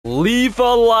leave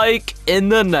a like in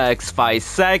the next 5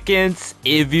 seconds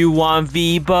if you want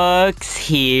V-Bucks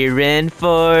here in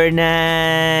Fortnite.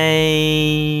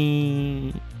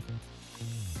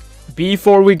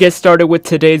 Before we get started with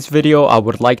today's video, I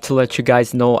would like to let you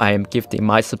guys know I am gifting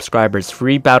my subscribers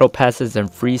free battle passes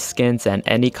and free skins and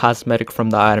any cosmetic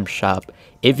from the item shop.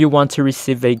 If you want to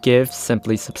receive a gift,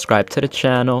 simply subscribe to the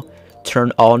channel,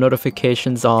 turn all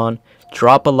notifications on,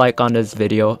 drop a like on this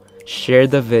video, share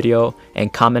the video,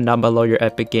 and comment down below your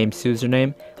Epic Games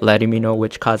username, letting me know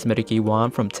which cosmetic you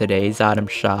want from today's item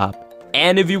shop.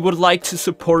 And if you would like to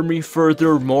support me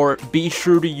furthermore, be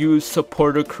sure to use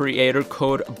supporter creator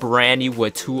code Brandy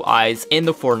with 2 eyes in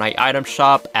the Fortnite item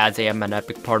shop, as I am an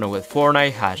Epic partner with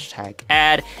Fortnite,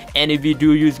 #ad. And if you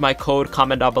do use my code,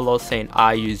 comment down below saying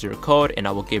I use your code and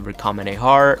I will give your comment a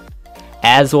heart.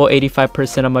 As well,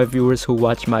 85% of my viewers who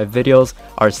watch my videos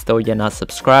are still yet not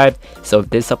subscribed, so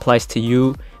if this applies to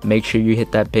you, make sure you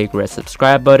hit that big red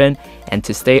subscribe button. And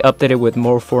to stay updated with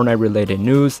more Fortnite related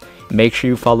news, make sure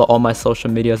you follow all my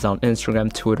social medias on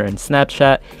Instagram, Twitter, and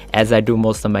Snapchat, as I do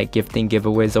most of my gifting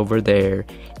giveaways over there.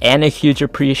 And a huge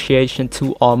appreciation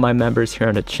to all my members here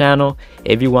on the channel.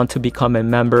 If you want to become a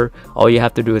member, all you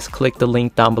have to do is click the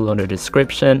link down below in the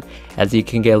description, as you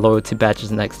can get loyalty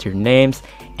badges next to your names,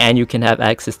 and you can have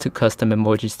access to custom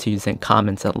emojis to use in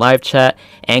comments and live chat,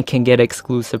 and can get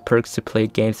exclusive perks to play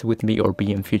games with me or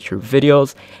be in future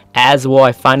videos. As well,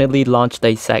 I finally launched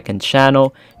a second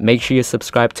channel. Make sure you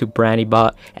subscribe to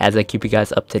BrandyBot, as I keep you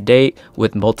guys up to date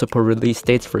with multiple release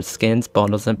dates for skins,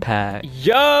 bundles, and packs.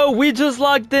 Yo, we just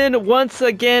logged in once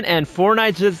again, and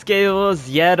Fortnite just gave us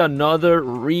yet another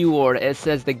reward. It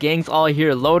says the gang's all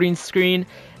here loading screen.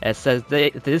 It says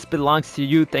this belongs to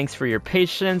you. Thanks for your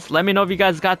patience. Let me know if you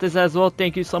guys got this as well.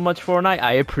 Thank you so much, Fortnite.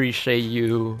 I appreciate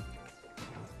you.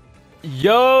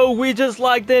 Yo, we just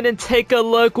logged in and take a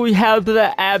look. We have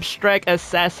the abstract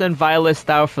assassin violet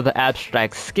style for the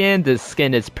abstract skin. This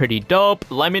skin is pretty dope.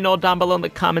 Let me know down below in the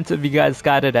comments if you guys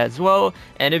got it as well,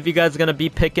 and if you guys gonna be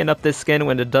picking up this skin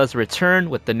when it does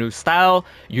return with the new style.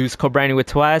 Use code Brandy with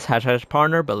 2 eyes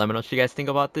 #partner. But let me know what you guys think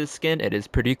about this skin. It is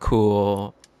pretty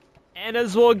cool. And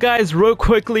as well, guys, real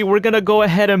quickly, we're gonna go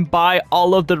ahead and buy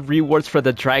all of the rewards for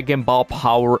the Dragon Ball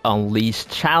Power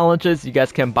Unleashed challenges. You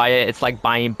guys can buy it. It's like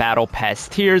buying battle pass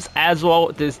tiers. As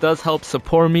well, this does help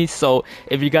support me, so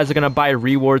if you guys are gonna buy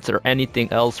rewards or anything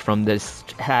else from this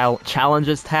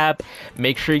challenges tab,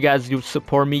 make sure you guys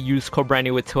support me. Use code Brandy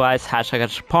with 2 eyes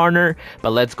 #partner. But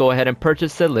let's go ahead and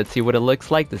purchase it. Let's see what it looks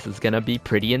like. This is gonna be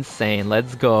pretty insane.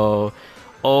 Let's go.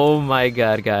 Oh my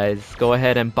god, guys, go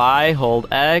ahead and buy. Hold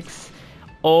X.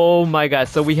 Oh my god,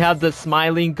 so we have the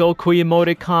smiling Goku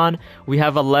emoticon, we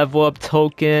have a level up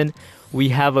token, we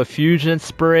have a fusion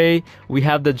spray, we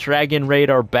have the dragon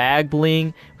radar bag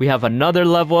bling, we have another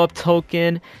level up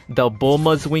token, the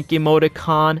Bulma's wink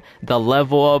emoticon, the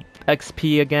level up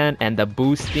XP again, and the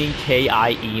boosting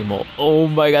KI emo. Oh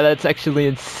my god, that's actually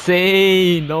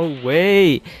insane. No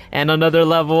way. And another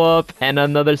level up, and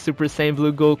another Super Saiyan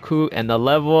Blue Goku, and the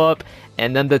level up,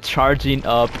 and then the charging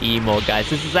up emo. Guys,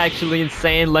 this is actually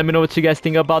insane. Let me know what you guys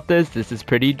think about this. This is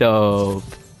pretty dope.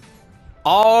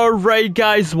 Alright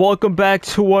guys, welcome back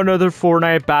to another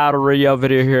Fortnite Battle Royale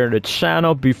video here on the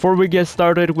channel. Before we get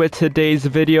started with today's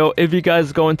video, if you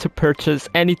guys going to purchase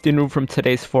anything new from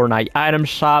today's Fortnite item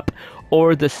shop,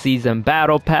 or the season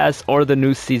battle pass, or the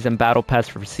new season battle pass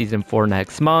for season 4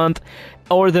 next month,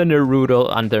 or the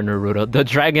the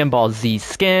Dragon Ball Z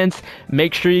skins,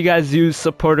 make sure you guys use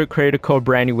supporter creator code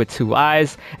Brandy with 2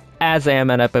 eyes, as I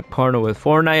am an Epic partner with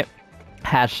Fortnite.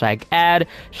 #ad.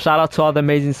 Shout out to all the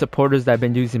amazing supporters that have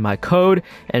been using my code,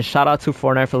 and shout out to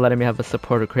Fortnite for letting me have a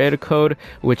supporter creator code,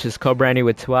 which is code Brandy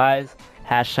with 2 eyes.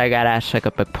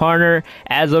 #Epic partner.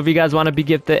 As if you guys want to be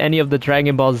gifted any of the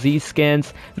Dragon Ball Z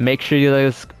skins, make sure you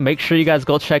guys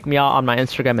go check me out on my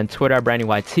Instagram and Twitter at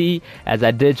BrandyYT, as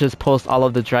I did just post all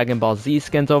of the Dragon Ball Z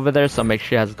skins over there, so make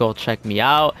sure you guys go check me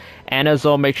out. And as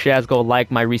well, make sure you guys go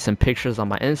like my recent pictures on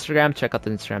my Instagram, check out the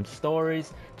Instagram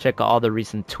stories, check out all the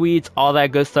recent tweets, all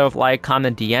that good stuff. Like,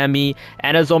 comment, DM me.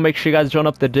 And as well, make sure you guys join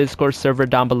up the Discord server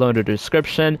down below in the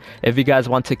description if you guys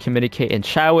want to communicate and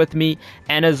chat with me.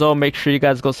 And as well, make sure you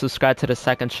guys go subscribe to the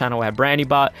second channel at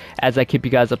BrandyBot, as I keep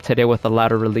you guys up to date with a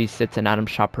lot of release hits and item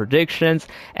shop predictions.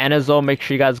 And as well, make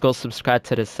sure you guys go subscribe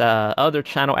to this other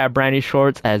channel at Brandy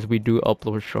Shorts, as we do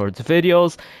upload shorts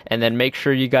videos. And then make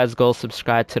sure you guys go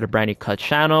subscribe to the Brandy Cut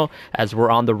channel, as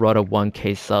we're on the road to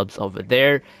 1K subs over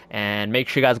there. And make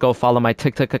sure you guys guys go follow my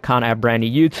TikTok account at Brandy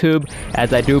YouTube,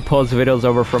 as I do post videos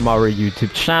over from our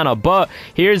YouTube channel. But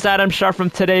here's Adam Sharp from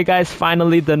today, guys.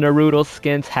 Finally, the Naruto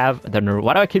skins have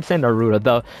why do I keep saying Naruto?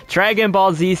 The Dragon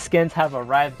Ball Z skins have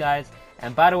arrived, guys.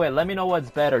 And by the way, let me know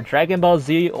what's better, Dragon Ball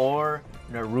Z or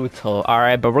Naruto.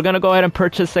 Alright, but we're gonna go ahead and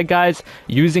purchase it, guys,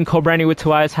 using code Brandy with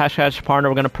 2 eyes #partner.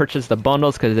 We're gonna purchase the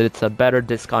bundles because it's a better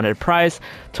discounted price,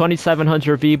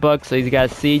 2,700 V-Bucks. So you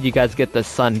guys see, you guys get the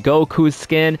Son Goku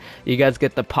skin, you guys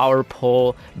get the Power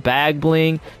Pole bag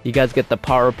bling, you guys get the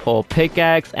Power Pole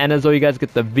pickaxe, and as well you guys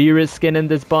get the Virus skin in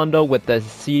this bundle with the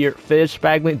Seared Fish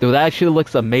bag bling. Dude, that actually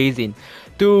looks amazing.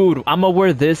 Dude, I'm gonna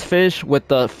wear this fish with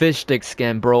the fish stick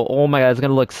skin, bro. Oh my god, it's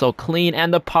gonna look so clean.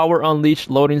 And the Power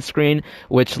Unleashed loading screen,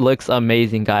 which looks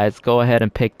amazing, guys. Go ahead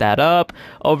and pick that up.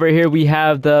 Over here, we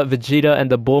have the Vegeta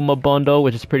and the Bulma bundle,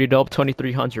 which is pretty dope,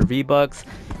 2,300 V-Bucks.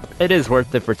 It is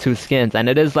worth it for 2 skins, and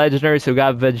it is legendary. So we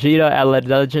got Vegeta at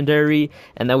legendary,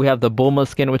 and then we have the Bulma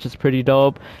skin, which is pretty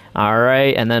dope.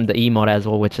 Alright, and then the emote as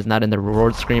well, which is not in the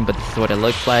reward screen, but this is what it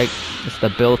looks like. It's the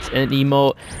built-in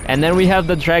emote. And then we have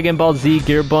the Dragon Ball Z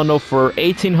gear bundle for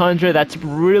 1,800. That's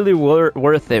really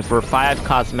worth it for 5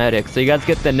 cosmetics. So you guys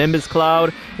get the Nimbus Cloud,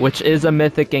 which is a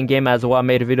mythic in game as well. I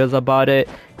made videos about it.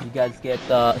 You guys get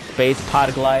the Space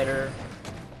Pod Glider.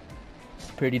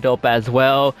 Pretty dope as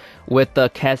well, with the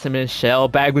Casamin shell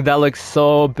bag. That looks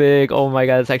so big. Oh my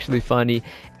god, it's actually funny.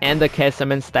 And the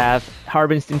Casamin staff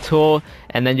harvesting tool.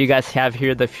 And then you guys have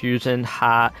here the Fusion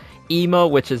Ha emo,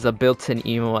 which is a built-in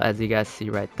emo, as you guys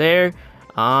see right there.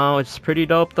 Which is pretty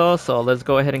dope though. So let's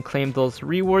go ahead and claim those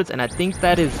rewards, and I think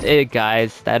that is it,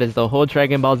 guys. That is the whole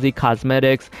Dragon Ball Z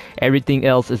cosmetics. Everything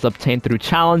else is obtained through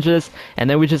challenges, and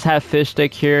then we just have fish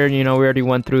stick here. You know, we already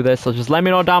went through this, so just let me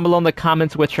know down below in the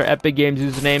comments what's your Epic Games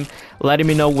username, letting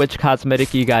me know which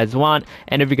cosmetic you guys want.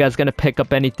 And if you guys gonna pick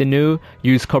up anything new,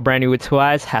 use code Brandy with 2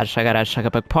 eyes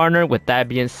 #partner. With that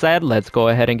being said, let's go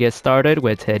ahead and get started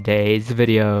with today's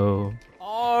video.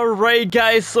 Alright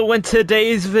guys, so in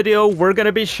today's video, we're going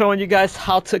to be showing you guys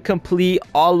how to complete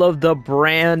all of the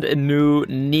brand new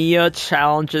NIA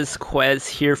challenges quests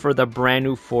here for the brand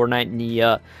new Fortnite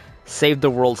NIA Save the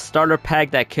World starter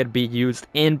pack that could be used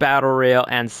in Battle Royale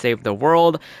and Save the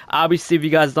World. Obviously, if you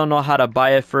guys don't know how to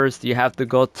buy it first, you have to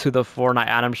go to the Fortnite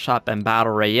item shop and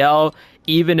Battle Royale.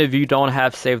 Even if you don't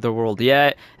have Save the World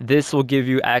yet, this will give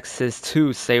you access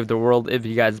to Save the World if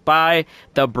you guys buy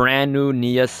the brand new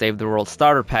NIA Save the World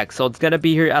starter pack. So it's going to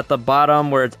be here at the bottom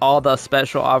where it's all the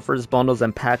special offers, bundles,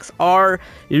 and packs are,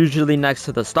 usually next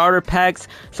to the starter packs.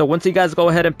 So once you guys go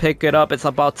ahead and pick it up, it's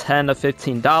about $10 to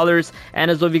 $15.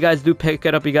 And as well, if you guys do pick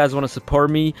it up, you guys want to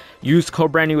support me, use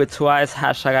code Brandy with 2 eyes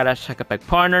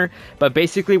 #partner. But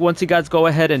basically, once you guys go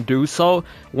ahead and do so,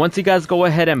 once you guys go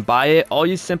ahead and buy it, all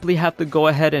you simply have to go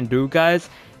ahead and do, guys,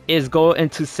 is go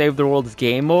into Save the World's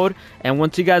game mode. And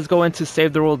once you guys go into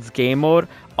Save the World's game mode,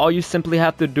 all you simply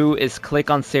have to do is click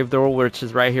on Save the World, which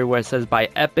is right here where it says by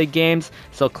Epic Games.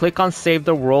 So click on Save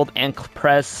the World and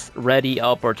press ready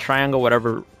up or triangle,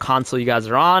 whatever console you guys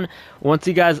are on. Once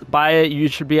you guys buy it, you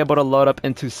should be able to load up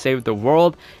into Save the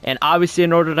World. And obviously,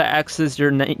 in order to access your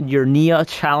NIA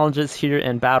challenges here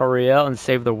in Battle Royale and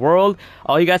Save the World,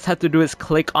 all you guys have to do is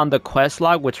click on the quest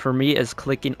log, which for me is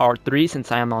clicking R3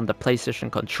 since I am on the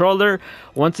PlayStation controller.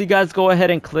 Once you guys go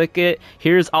ahead and click it,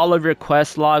 here's all of your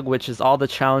quest log, which is all the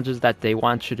challenges that they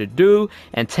want you to do.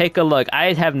 And take a look.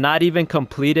 I have not even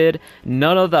completed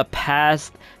none of the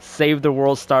past Save the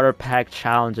World starter pack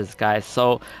challenges, guys.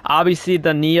 So obviously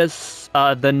the NIA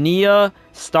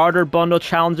starter bundle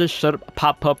challenges should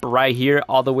pop up right here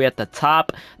all the way at the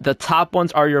top. The top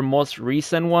ones are your most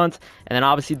recent ones, and then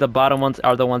obviously the bottom ones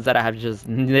are the ones that I have just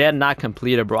not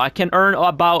completed, bro. I can earn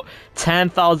about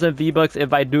 10,000 V-Bucks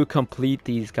if I do complete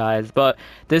these, guys. But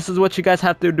this is what you guys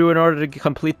have to do in order to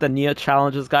complete the NIA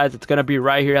challenges, guys. It's gonna be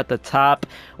right here at the top.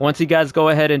 Once you guys go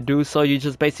ahead and do so, you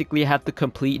just basically have to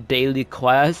complete daily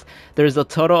quests. There's a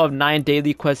total of 9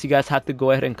 daily quests you guys have to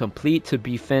go ahead and complete to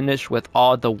be finished with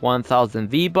all the 1,000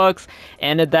 V-Bucks,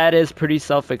 and that is pretty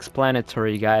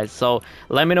self-explanatory, guys. So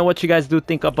let me know what you guys do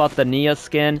think about the NIA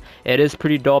skin. It is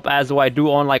pretty dope, as well. I do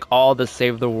own like all the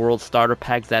Save the World starter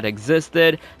packs that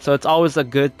existed, so it's always a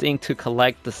good thing to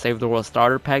collect the Save the World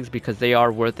starter packs because they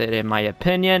are worth it in my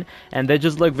opinion, and they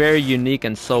just look very unique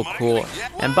and so cool.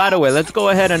 And by the way, let's go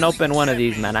ahead and open one of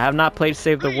these, man. I have not played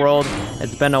Save the World,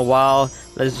 it's been a while.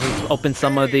 Let's just open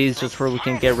some of these just so we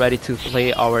can get ready to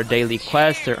play our daily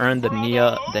quest to earn the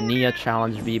NIA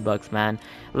challenge V-Bucks, man.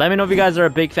 Let me know if you guys are a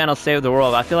big fan of Save the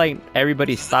World. I feel like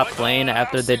everybody stopped playing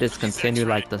after they discontinued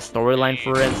like the storyline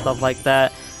for it and stuff like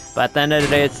that. But at the end of the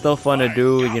day, it's still fun to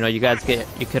do. You know, you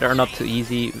could earn up to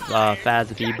easy,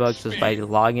 fast V-Bucks just by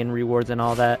login rewards and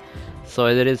all that. So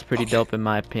it is pretty dope in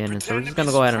my opinion. So we're just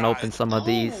gonna go ahead and open some of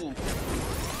these.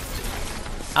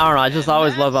 I don't know, I just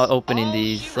always love opening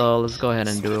these. So let's go ahead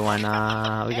and do it. Why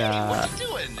not? We got...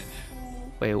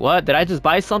 Wait, what? Did I just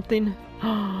buy something?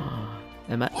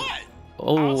 Am I...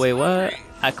 Oh, wait, what?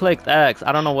 I clicked X.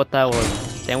 I don't know what that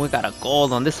was. Damn, we got a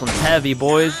gold on. This one's heavy,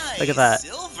 boys. Look at that.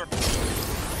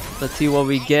 Let's see what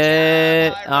we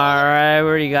get. Alright, we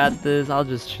already got this. I'll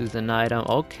just choose an item.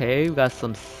 Okay, we got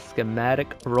some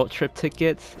schematic road trip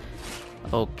tickets.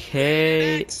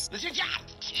 Okay.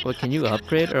 What, can you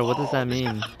upgrade? Or what does that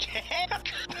mean?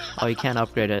 Oh, you can't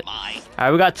upgrade it.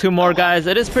 Alright, we got 2 more, guys.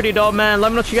 It is pretty dope, man. Let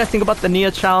me know what you guys think about the NIA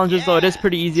challenges, though. It is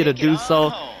pretty easy to do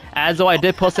so. As though I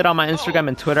did post it on my Instagram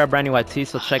and Twitter, BrandNewYT,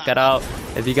 so check it out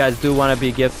if you guys do want to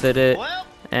be gifted it.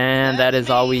 And that is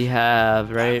all we have,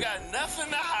 right?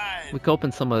 We can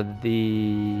open some of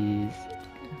these.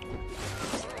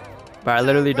 But I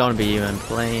literally don't be even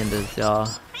playing this, y'all.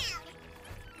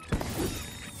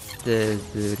 This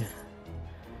dude.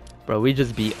 Bro, we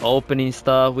just be opening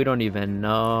stuff. We don't even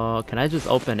know. Can I just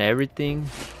open everything?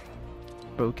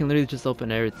 Bro, we can literally just open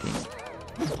everything.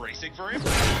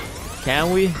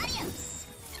 Can we?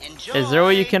 Is there a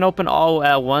way you can open all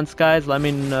at once, guys? Let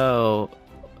me know.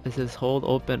 It says hold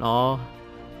open all.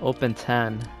 Open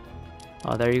 10.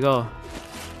 Oh, there you go.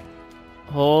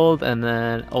 Hold and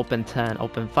then open 10.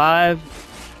 Open 5.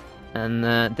 And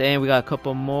then, dang, we got a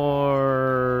couple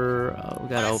more. Oh, we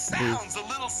gotta open these. A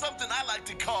little something I like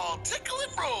to call tickle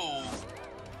and roll.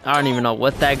 I don't even know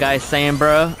what that guy's saying,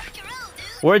 bro.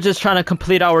 We're just trying to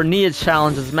complete our NIA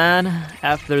challenges, man.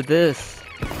 After this.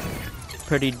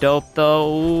 Pretty dope, though.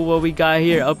 Ooh, what we got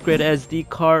here? Upgrade SD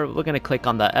card. We're gonna click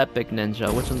on the Epic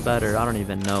Ninja. Which one's better? I don't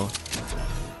even know.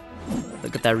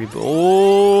 Look at that reboot.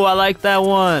 Oh, I like that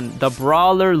one. The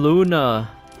Brawler Luna.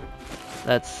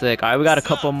 That's sick. Alright, we got a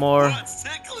couple more.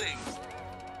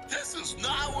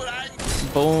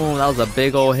 Boom, that was a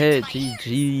big old hit.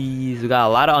 GG's. We got a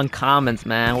lot of uncommons,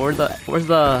 man. There's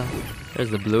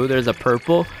the blue, there's a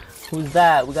purple. Who's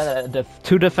that? We got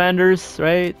 2 defenders,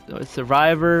 right?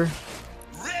 Survivor.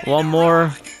 1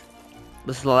 more.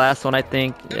 This is the last one, I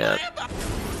think. Yeah.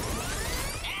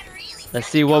 Let's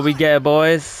see what we get,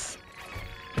 boys.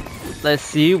 Let's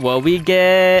see what we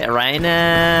get right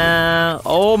now.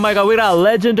 Oh my god, we got a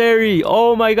legendary.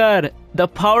 Oh my god, the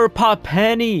Power Pop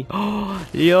Penny. Oh,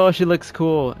 yo, she looks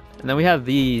cool. And then we have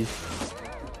these.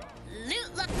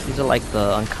 These are like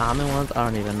the uncommon ones. I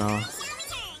don't even know.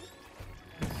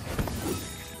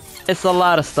 It's a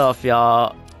lot of stuff,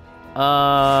 y'all.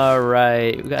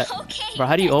 Alright, we got. Bro,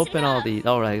 how do you open all these?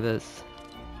 Oh, like this.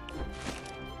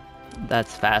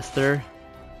 That's faster.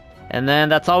 And then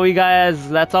that's all we guys.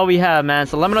 That's all we have, man.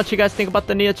 So let me know what you guys think about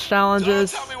the NIA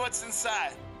challenges.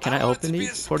 Can I open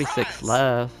these? 46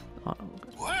 left. Oh,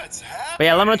 but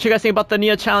yeah, let me know what you guys think about the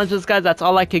NIA challenges, guys. That's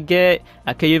all I could get.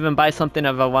 I could even buy something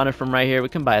if I wanted from right here. We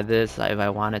can buy this if I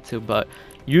wanted to, but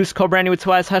use code BrandNew with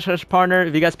 2eyes / partner.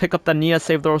 If you guys pick up the NIA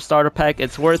Save the World starter pack,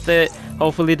 it's worth it.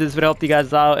 Hopefully this video helped you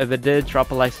guys out. If it did, drop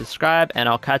a like, subscribe, and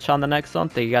I'll catch you on the next one.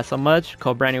 Thank you guys so much.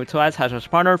 Code BrandNew with 2eyes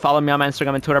 / partner. Follow me on my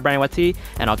Instagram and Twitter, BrandNewYT,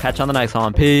 and I'll catch you on the next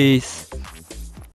one. Peace.